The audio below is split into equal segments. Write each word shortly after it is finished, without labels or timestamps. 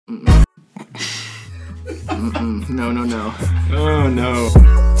No, no, no. Oh, no.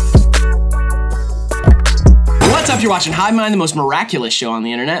 What's up? You're watching HIVEMIND, the most miraculous show on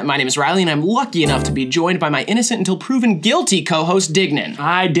the internet. My name is Riley, and I'm lucky enough to be joined by my innocent until proven guilty co-host, Dignan.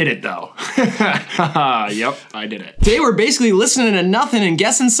 I did it, though. Yep, I did it. Today we're basically listening to nothing and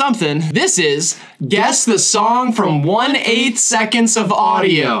guessing something. This is Guess the Song from 1/8 seconds of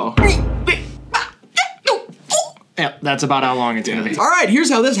audio. Yeah, that's about how long it's gonna be. All right,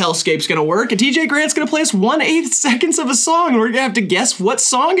 here's how this hellscape's gonna work. TJ Grant's gonna play us 1/8 seconds of a song, and we're gonna have to guess what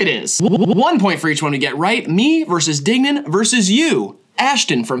song it is. 1 point for each one we get right. Me versus Dignan versus you,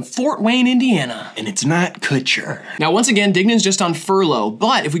 Ashton from Fort Wayne, Indiana. And it's not Kutcher. Now, once again, Dignan's just on furlough,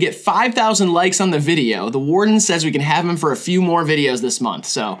 but if we get 5,000 likes on the video, the warden says we can have him for a few more videos this month,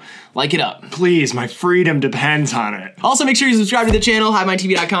 so like it up. Please, my freedom depends on it. Also, make sure you subscribe to the channel,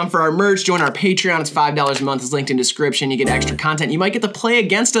 HIVEMINDTV.com for our merch, join our Patreon, it's $5 a month, it's linked in description, you get extra content, you might get to play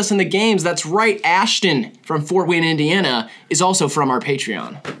against us in the games. That's right, Ashton from Fort Wayne, Indiana is also from our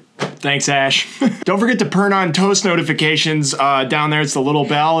Patreon. Thanks, Ash. Don't forget to turn on toast notifications. Down there, it's the little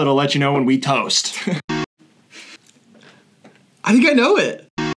bell. It'll let you know when we toast. I think I know it.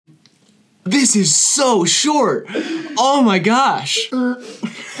 This is so short. Oh my gosh.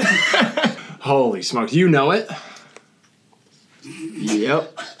 Holy smokes, you know it?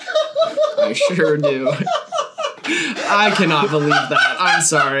 Yep. I sure do. I cannot believe that. I'm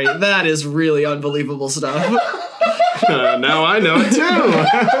sorry. That is really unbelievable stuff. Now I know it too.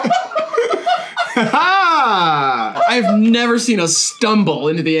 I've never seen us stumble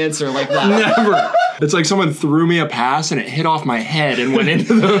into the answer like that. Never. It's like someone threw me a pass and it hit off my head and went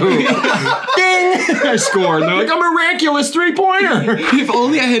into the hoop. Ding! I scored. And they're like, a miraculous three-pointer. If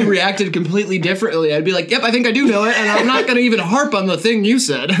only I had reacted completely differently, I'd be like, yep, I think I do know it, and I'm not gonna even harp on the thing you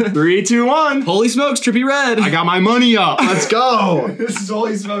said. 3, 2, 1. Holy smokes, Trippy Red. I got my money up. Let's go. This is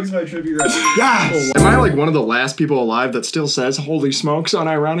Holy Smokes by Trippy Red. Yes! Am I like one of the last people alive that still says holy smokes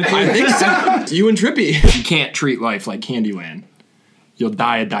unironically? I think so. You and Trippy. You can't treat life like Candyland. You'll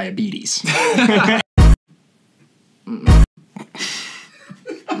die of diabetes.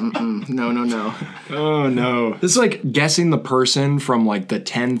 No, no, no. Oh, no. This is like guessing the person from like the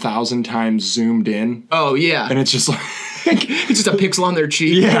 10,000 times zoomed in. Oh, yeah. And it's just like... It's just a pixel on their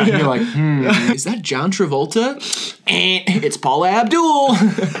cheek. Yeah, and you're like, Is that John Travolta? It's Paula Abdul.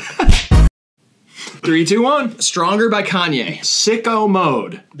 3, 2, 1. Stronger by Kanye. Sicko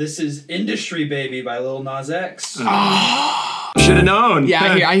Mode. This is Industry Baby by Lil Nas X. Should have known. Yeah,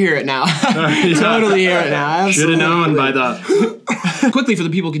 I hear it now. Totally hear it now. Should have known by the... Quickly for the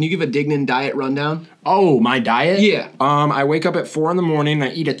people, can you give a Dignan diet rundown? Oh, my diet? Yeah. I wake up at 4 in the morning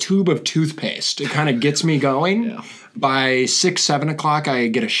and I eat a tube of toothpaste. It kind of gets me going. Yeah. By 6, 7 o'clock, I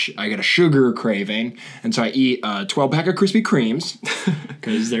get a sugar craving, and so I eat a 12-pack of Krispy Kremes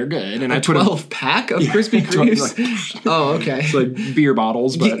because they're good. And I put 12-pack of Krispy Kremes. Oh, okay. It's like beer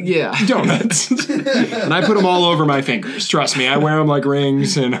bottles, but donuts. And I put them all over my fingers. Trust me, I wear them like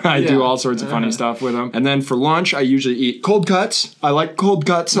rings, and I do all sorts of funny stuff with them. And then for lunch, I usually eat cold cuts. I like cold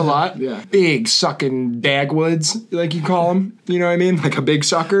cuts a lot. Yeah. Big sucking Dagwoods, like you call them. You know what I mean? Like a big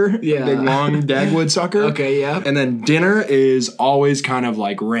sucker. Yeah. A big long Dagwood sucker. Okay, yeah. And then dinner is always kind of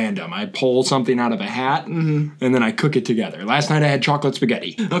like random. I pull something out of a hat, and then I cook it together. Last night I had chocolate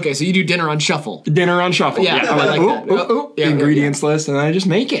spaghetti. Okay, so you do dinner on shuffle. Dinner on shuffle. Yeah, I like that. The ingredients list, and then I just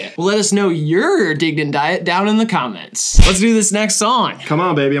make it. Well, let us know your Dignan diet down in the comments. Let's do this next song. Come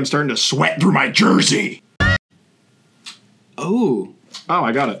on, baby. I'm starting to sweat through my jersey. Oh,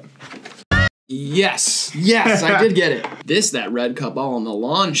 I got it. yes, I did get it. That red cup all on the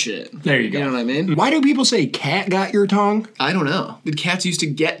lawn shit. There you go. You know what I mean? Why do people say cat got your tongue? I don't know. Did cats used to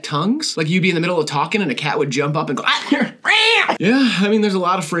get tongues? Like you'd be in the middle of talking and a cat would jump up and go, ah! Yeah, I mean, there's a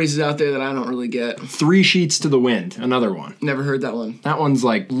lot of phrases out there that I don't really get. 3 sheets to the wind, another one. Never heard that one. That one's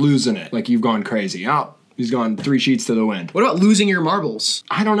like losing it, like you've gone crazy. Oh, he's gone 3 sheets to the wind. What about losing your marbles?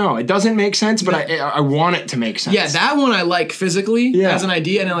 I don't know. It doesn't make sense, but I want it to make sense. Yeah, that one I like physically as an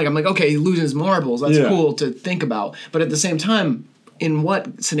idea, and then I'm like, okay, he losing his marbles. That's cool to think about. But at the same time, in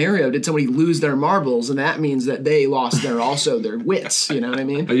what scenario did somebody lose their marbles? And that means that they lost their wits. You know what I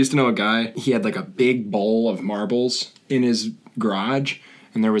mean? I used to know a guy, he had like a big bowl of marbles in his garage,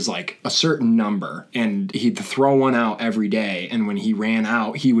 and there was like a certain number, and he'd throw one out every day, and when he ran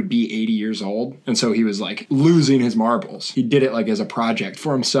out, he would be 80 years old, and so he was like losing his marbles. He did it like as a project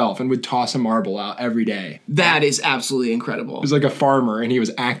for himself and would toss a marble out every day. That is absolutely incredible. He was like a farmer, and he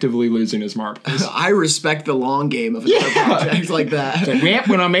was actively losing his marbles. I respect the long game of a project like that. Like, yep,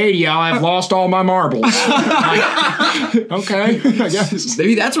 when I'm 80, I'll have lost all my marbles. Like, okay, I guess.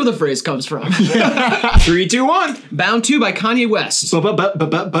 Maybe that's where the phrase comes from. 3, 2, 1. Bound 2 by Kanye West.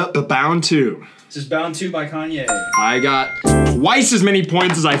 Bound 2. This is Bound 2 by Kanye. I got twice as many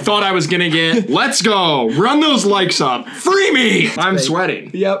points as I thought I was gonna get. Let's go. Run those likes up. Free me. I'm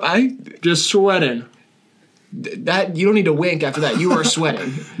sweating. Yep, Just sweating. that you don't need to wink after that. You are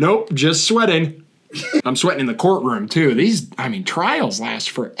sweating. Nope, just sweating. I'm sweating in the courtroom too. Trials last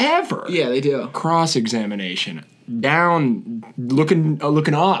forever. Yeah, they do. Cross-examination. Down, looking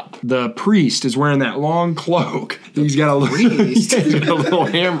up. The priest is wearing that long cloak. He's got a he's got a little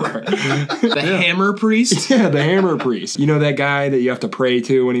hammer. The hammer priest? Yeah, the hammer priest. You know that guy that you have to pray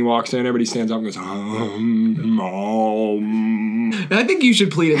to when he walks in? Everybody stands up and goes, I think you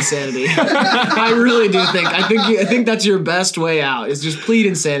should plead insanity. I really do think. I think that's your best way out. Is just plead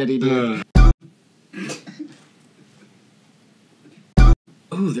insanity, dude.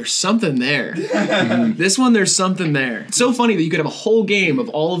 Ooh, there's something there. This one, there's something there. It's so funny that you could have a whole game of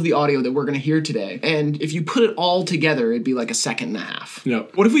all of the audio that we're going to hear today, and if you put it all together, it'd be like a second and a half.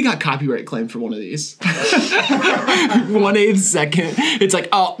 Yep. What if we got copyright claim for one of these? 1/8 second. It's like,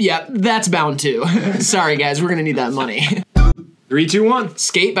 oh, yeah, that's Bound 2. Sorry, guys, we're going to need that money. 3, 2, 1.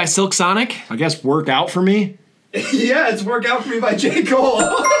 Skate by Silk Sonic. I guess work out for me. Yeah, it's Work Out For Me by J. Cole.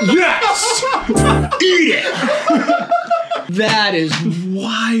 Yes! Eat it! That is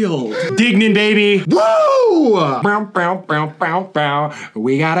wild. Dignan, baby. Woo! Bow, bow, bow, bow, bow.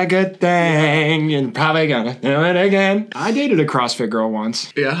 We got a good thing and probably gonna do it again. I dated a CrossFit girl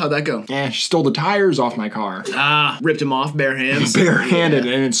once. Yeah, how'd that go? Yeah, she stole the tires off my car. Ah, ripped him off bare hands. Barehanded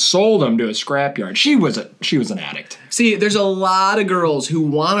and then sold them to a scrapyard. She was an addict. See, there's a lot of girls who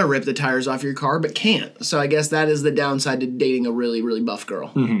want to rip the tires off your car but can't. So I guess that is the downside to dating a really, really buff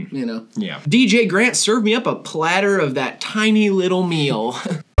girl. Mm-hmm. You know? Yeah. DJ Grant served me up a platter of that tiny little meal.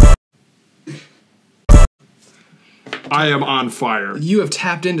 I am on fire. You have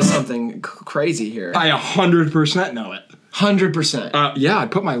tapped into something crazy here. I 100% know it. 100%. Yeah, I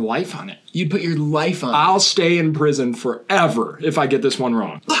put my life on it. You'd put your life on it. I'll stay in prison forever if I get this one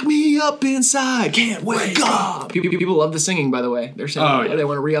wrong. Lock me up inside, can't wake up. People love the singing, by the way. They're saying they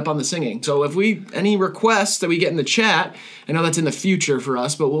want to re-up on the singing. So if any requests that we get in the chat, I know that's in the future for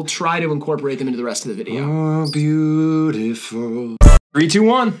us, but we'll try to incorporate them into the rest of the video. Oh, beautiful. 3, 2,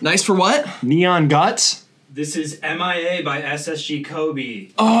 1. Nice for what? Neon Guts. This is MIA by SSG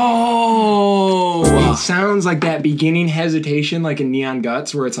Kobe. Oh! It sounds like that beginning hesitation like in Neon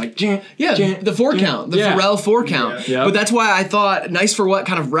Guts where it's like, the 4 count. The Pharrell 4 count. Yeah. But that's why I thought Nice for What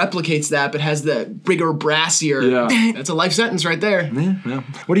kind of replicates that but has the bigger, brassier. Yeah. That's a life sentence right there. Yeah.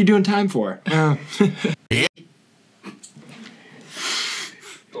 What are you doing time for?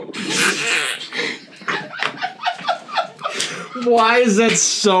 Why is that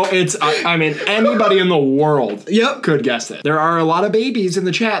so? I mean, anybody in the world could guess it. There are a lot of babies in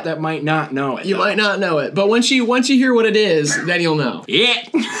the chat that might not know it. You might not know it, but once you hear what it is, then you'll know. Yeah.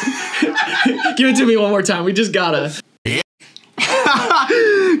 Give it to me one more time. We just gotta.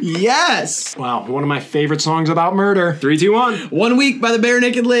 Yes! Wow, one of my favorite songs about murder. 3, 2, 1. 1 Week by the Bare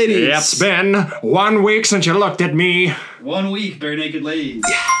Naked Ladies. It's been 1 week since you looked at me. 1 week, Bare Naked Ladies.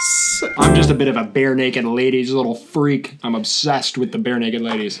 Yes! I'm just a bit of a Bare Naked Ladies little freak. I'm obsessed with the Bare Naked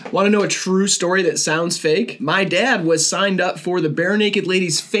Ladies. Want to know a true story that sounds fake? My dad was signed up for the Bare Naked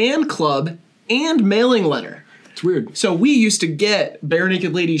Ladies fan club and mailing letter. It's weird. So we used to get Bare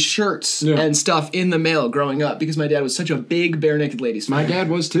Naked Ladies shirts and stuff in the mail growing up because my dad was such a big Bare Naked Ladies fan. My dad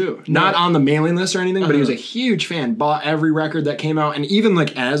was too. Not on the mailing list or anything, but he was a huge fan. Bought every record that came out, and even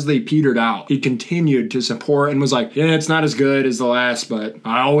like as they petered out, he continued to support and was like, yeah, it's not as good as the last, but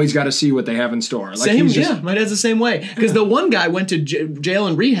I always got to see what they have in store. Like, same, my dad's the same way. Because the one guy went to jail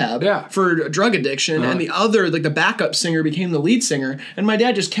and rehab for drug addiction, and the other, like the backup singer, became the lead singer, and my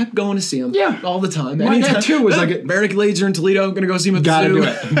dad just kept going to see him all the time. My dad too was like, Bare Naked Ladies are in Toledo, gonna go see him at the zoo.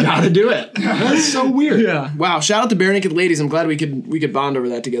 Gotta do it. That's so weird. Yeah. Wow, shout out to Bare Naked Ladies. I'm glad we could bond over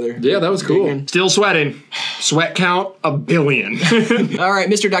that together. Yeah, that was cool. Still sweating. Sweat count 1 billion. All right,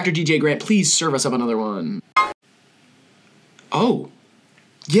 Mr. Dr. DJ Grant, please serve us up another one. Oh.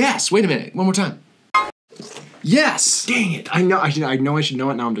 Yes, wait a minute. One more time. Yes. Dang it. I know I should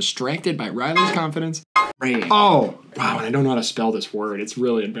know it. Now I'm distracted by Riley's confidence. Rating. Oh. Wow, and I don't know how to spell this word. It's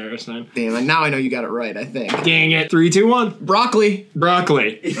really embarrassing. Damn, and now I know you got it right, I think. Dang it. 3, 2, 1. Broccoli.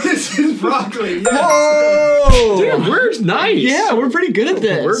 Broccoli. This is broccoli. Yes. Whoa! Dude, we're nice. Yeah, we're pretty good at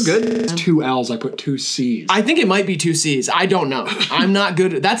this. We're good. It's 2 L's. I put 2 C's. I think it might be 2 C's. I don't know. I'm not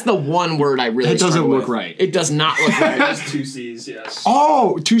good. That's the one word I really struggle doesn't look with. right. It does not look right. It's 2 C's, yes.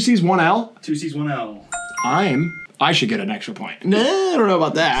 Oh, 2 C's, 1 L? 2 C's, 1 L. I should get an extra point. Nah, I don't know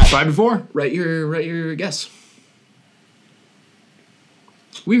about that. 5 to 4. Write your guess.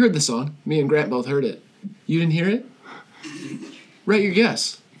 We heard the song. Me and Grant both heard it. You didn't hear it? Write your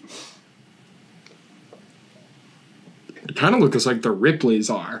guess. It kind of looks like the Ripleys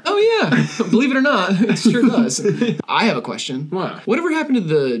are. Oh yeah, believe it or not, it sure does. I have a question. What? Whatever happened to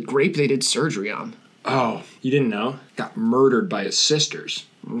the grape they did surgery on? Oh, you didn't know? Got murdered by his sisters.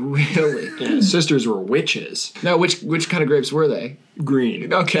 Really? Yeah, his sisters were witches. Now, which kind of grapes were they?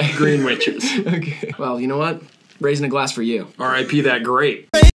 Green. Okay. Green witches. Okay. Well, you know what? Raising a glass for you. R.I.P. that grape.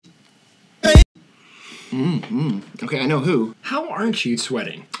 Okay, I know who. How aren't you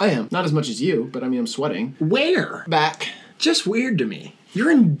sweating? I am. Not as much as you, but I mean, I'm sweating. Where? Back. Just weird to me. You're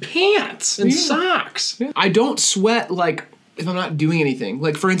in pants and socks. Yeah. I don't sweat like if I'm not doing anything.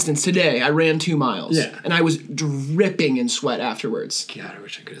 Like, for instance, today I ran 2 miles. Yeah. And I was dripping in sweat afterwards. God, I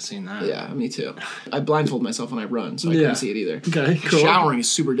wish I could have seen that. Yeah, me too. I blindfold myself when I run, so I couldn't see it either. Okay, cool. Showering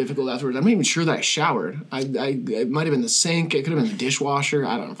is super difficult afterwards. I'm not even sure that I showered. It might have been the sink. It could have been the dishwasher.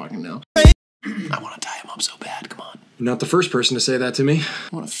 I don't fucking know. I want to tie him up so bad. Come on. You're not the first person to say that to me.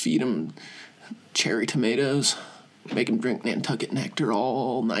 I want to feed him cherry tomatoes. Make him drink Nantucket nectar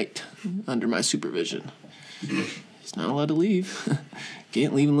all night under my supervision. He's not allowed to leave.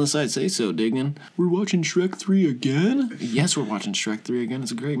 Can't leave unless I say so, Dignan. We're watching Shrek 3 again? Yes, we're watching Shrek 3 again.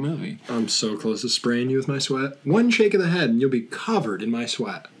 It's a great movie. I'm so close to spraying you with my sweat. One shake of the head and you'll be covered in my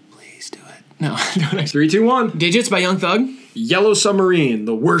sweat. Please do it. No, don't. 3, 2, 1. Digits by Young Thug. Yellow Submarine,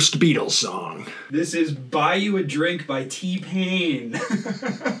 the worst Beatles song. This is Buy You a Drink by T-Pain.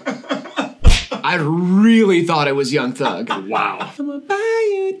 I really thought it was Young Thug. Wow. I'm gonna buy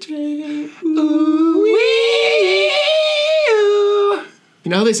you a drink. Ooh, wee, ooh. You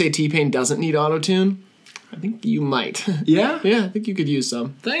know how they say T-Pain doesn't need auto-tune? I think you might. Yeah? Yeah, I think you could use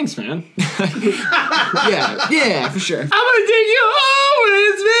some. Thanks, man. Yeah, for sure. I'm gonna take you home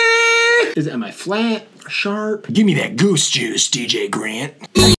with me. Am I flat? Sharp? Give me that goose juice, DJ Grant.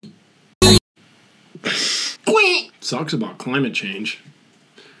 Sucks about climate change.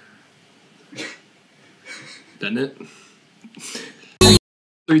 Doesn't it?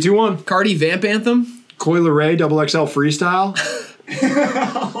 3, 2, 1. Cardi Vamp Anthem. Coil Ray XXL Freestyle.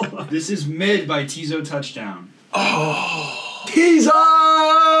 This is Mid by Tizo Touchdown. Teaser!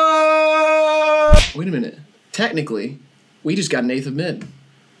 Wait a minute. Technically, we just got an eighth of mid.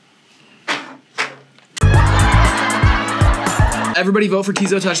 Everybody vote for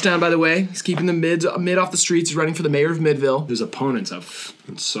Tizo Touchdown, by the way. He's keeping the mid off the streets. He's running for the mayor of Midville. His opponent's a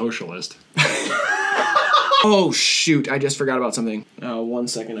socialist. Oh, shoot. I just forgot about something. 1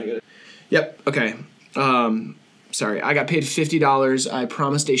 second. I got it. Yep. Okay. Sorry. I got paid $50. I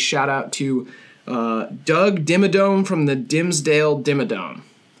promised a shout out to Doug Dimmadome from the Dimsdale Dimmadome.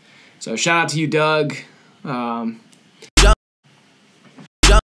 So shout out to you, Doug.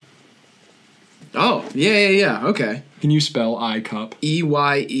 Oh, yeah. Okay. Can you spell I-cup?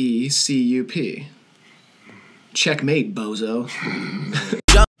 EYECUP. Checkmate, bozo.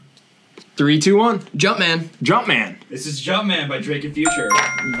 3, 2, 1. Jumpman. Jumpman. This is Jumpman by Drake and Future.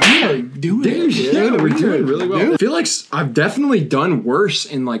 We are doing it. Yeah, we're doing really well. Dude. I feel like I've definitely done worse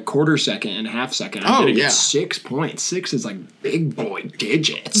in like quarter second and half second. I'm gonna get 6 points. 6 is like big boy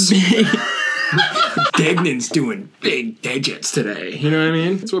digits. Dignan's doing big digits today. You know what I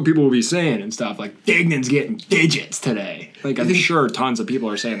mean? That's what people will be saying and stuff. Like, Dignan's getting digits today. Like, I'm sure tons of people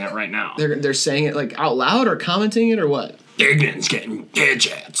are saying that right now. They're saying it like out loud or commenting it or what? Dignan's getting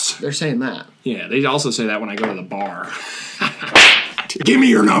digits. They're saying that. Yeah, they also say that when I go to the bar. Give me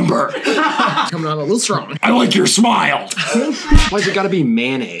your number. Coming on a little strong. I like your smile. Why's it gotta be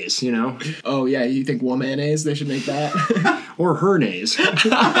mayonnaise, you know? Oh, yeah, you think womanase, they should make that? Or hernaise. You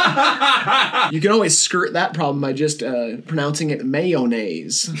can always skirt that problem by just pronouncing it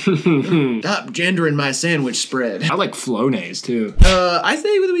mayonnaise. Stop gendering my sandwich spread. I like flonase, too. I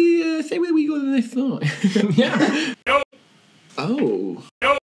say whether we go to the next song. Yeah. Nope. Oh.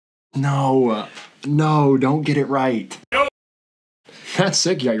 Nope. No, don't get it right. Nope. That's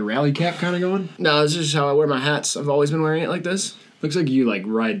sick. You got your rally cap kind of going? No, this is just how I wear my hats. I've always been wearing it like this. Looks like you like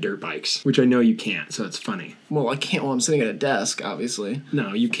ride dirt bikes, which I know you can't, so it's funny. Well, I can't while I'm sitting at a desk, obviously.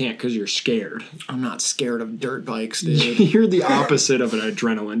 No, you can't because you're scared. I'm not scared of dirt bikes, dude. You're the opposite of an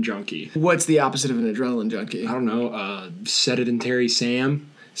adrenaline junkie. What's the opposite of an adrenaline junkie? I don't know, sedentary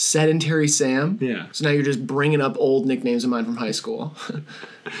Sam? Sedentary Sam? Yeah. So now you're just bringing up old nicknames of mine from high school.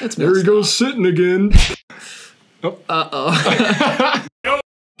 That's there he goes sitting again. Oh. Uh-oh.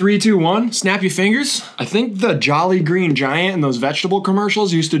 3, 2, 1. Snap your fingers. I think the Jolly Green Giant in those vegetable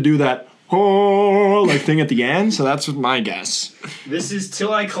commercials used to do that like thing at the end, so that's my guess. This is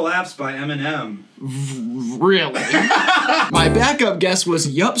Till I Collapse by Eminem. Really? My backup guess was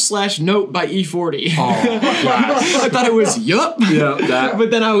Yup/Nope by E40. Oh, I thought it was Yup. Yeah, that. But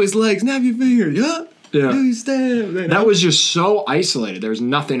then I was like, snap your finger, Yup. Yeah. Do you stand? That was just so isolated. There was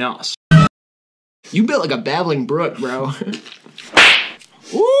nothing else. You built like a babbling brook, bro.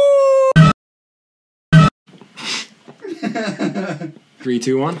 Woo! 3,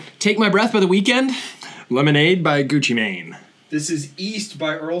 2, 1. Take My Breath by The Weeknd. Lemonade by Gucci Mane. This is East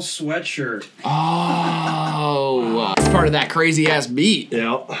by Earl Sweatshirt. Oh, it's part of that crazy ass beat.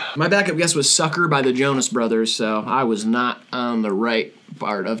 Yeah. My backup guess was Sucker by the Jonas Brothers, so I was not on the right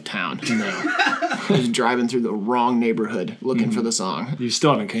part of town. No. I was driving through the wrong neighborhood looking for the song. You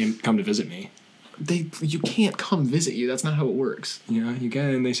still haven't come to visit me. You can't come visit you. That's not how it works. Yeah, you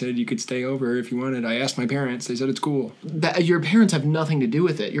can. They said you could stay over if you wanted. I asked my parents. They said it's cool. Your parents have nothing to do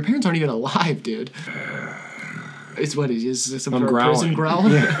with it. Your parents aren't even alive, dude. It's what it is. It's a prison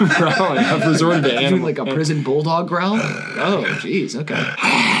growl. Yeah, I'm growling. I've resorted to animal. Like a prison bulldog growl? Oh, jeez. Okay.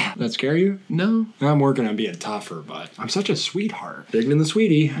 That scare you? No. I'm working on being tougher, but I'm such a sweetheart. Dignan the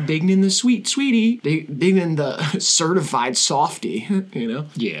sweetie. Dignan the sweetie. Dignan the certified softie. You know?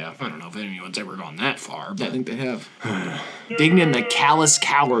 Yeah. I don't know if anyone's ever gone that far, but I think they have. Dignan the callous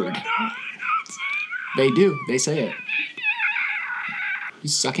coward. They do. They say it. You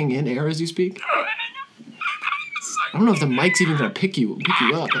sucking in air as you speak? I don't know if the mic's even gonna pick you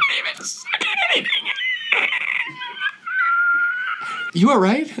up. You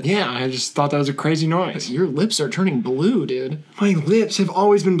alright? Yeah, I just thought that was a crazy noise. Your lips are turning blue, dude. My lips have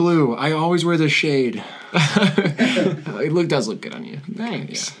always been blue. I always wear this shade. It does look good on you.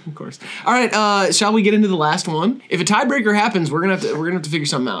 Thanks. Yeah, of course. All right, shall we get into the last one? If a tiebreaker happens, we're gonna have to figure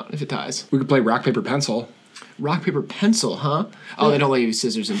something out. If it ties, we could play rock paper pencil. Rock, paper, pencil, huh? Oh, they don't let you use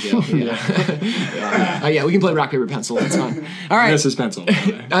scissors in jail. Yeah. Yeah, we can play rock, paper, pencil. That's fine. All right. This is pencil.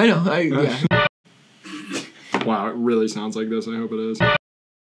 I know. Yeah. Wow, it really sounds like this. I hope it is.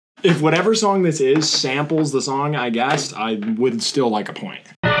 If whatever song this is samples the song I guessed, I would still like a point.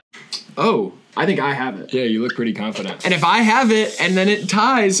 Oh, I think I have it. Yeah, you look pretty confident. And if I have it and then it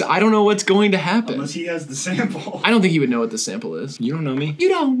ties, I don't know what's going to happen. Unless he has the sample. I don't think he would know what the sample is. You don't know me? You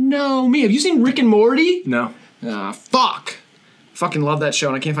don't know me. Have you seen Rick and Morty? No. Fuck. Fucking love that show,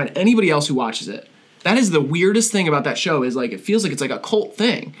 and I can't find anybody else who watches it. That is the weirdest thing about that show is, like, it feels like it's like a cult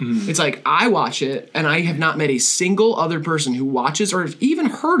thing. Mm. It's like, I watch it, and I have not met a single other person who watches or has even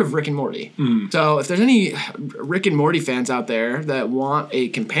heard of Rick and Morty. Mm. So if there's any Rick and Morty fans out there that want a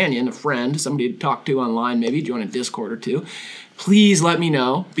companion, a friend, somebody to talk to online, maybe join a Discord or two, please let me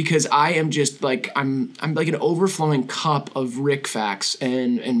know, because I am just like, I'm like an overflowing cup of Rick facts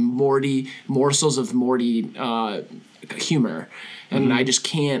and Morty, morsels of Morty humor. And I just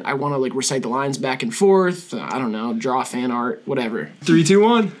can't, I want to like recite the lines back and forth. I don't know, draw fan art, whatever. 3, 2,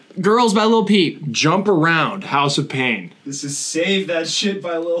 1. Girls by Lil Peep. Jump Around, House of Pain. This is Save That Shit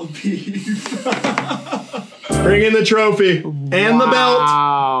by Lil Peep. Bring in the trophy. And the belt.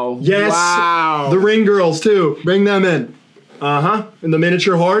 Wow. Yes. Wow. The ring girls too. Bring them in. Uh-huh. And the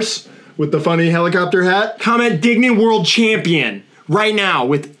miniature horse with the funny helicopter hat. Comment Dignan World Champion right now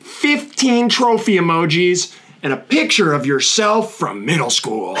with 15 trophy emojis and a picture of yourself from middle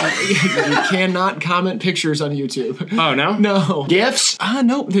school. You cannot comment pictures on YouTube. Oh, no? No. GIFs?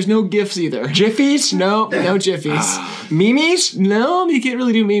 No, there's no GIFs either. Jiffies? No Jiffies. Memes? No, you can't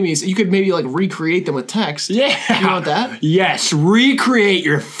really do memes. You could maybe like recreate them with text. Yeah. You want that? Yes, recreate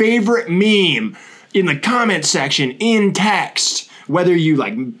your favorite meme in the comment section in text. Whether you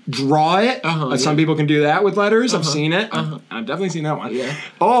like draw it, some people can do that with letters. I've seen it. I've definitely seen that one. Yeah.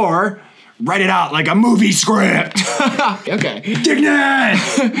 Or write it out like a movie script. Okay.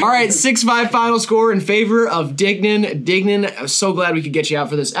 Dignan! All right, 6-5 final score in favor of Dignan. Dignan, I'm so glad we could get you out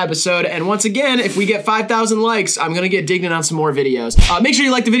for this episode. And once again, if we get 5,000 likes, I'm going to get Dignan on some more videos. Make sure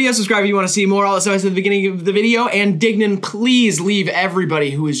you like the video, subscribe if you want to see more. All the stuff at the beginning of the video. And Dignan, please leave everybody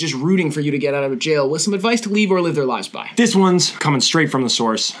who is just rooting for you to get out of jail with some advice to leave or live their lives by. This one's coming straight from the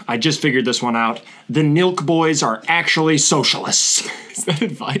source. I just figured this one out. The Nilk Boys are actually socialists. Is that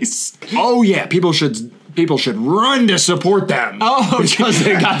advice? Oh yeah, people should run to support them. Oh, okay. Because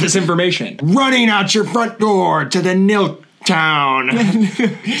they got this information. Running out your front door to the Nilk Town. The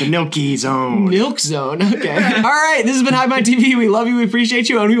Nilky Zone. Nilk Zone, okay. All right, this has been HIVEMIND TV. We love you, we appreciate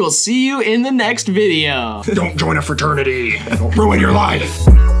you, and we will see you in the next video. Don't join a fraternity. It'll ruin your life.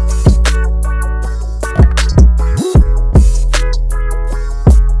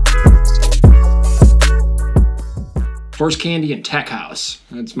 Horse candy and tech house.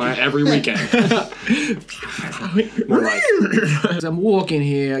 That's my every weekend. More like, as I'm walking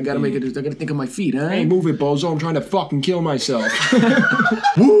here, I gotta make it. I gotta think of my feet, huh? Hey, move it, bozo! I'm trying to fucking kill myself.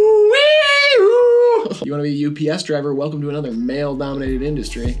 Woo-wee-woo. You wanna be a UPS driver? Welcome to another male-dominated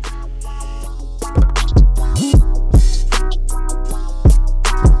industry.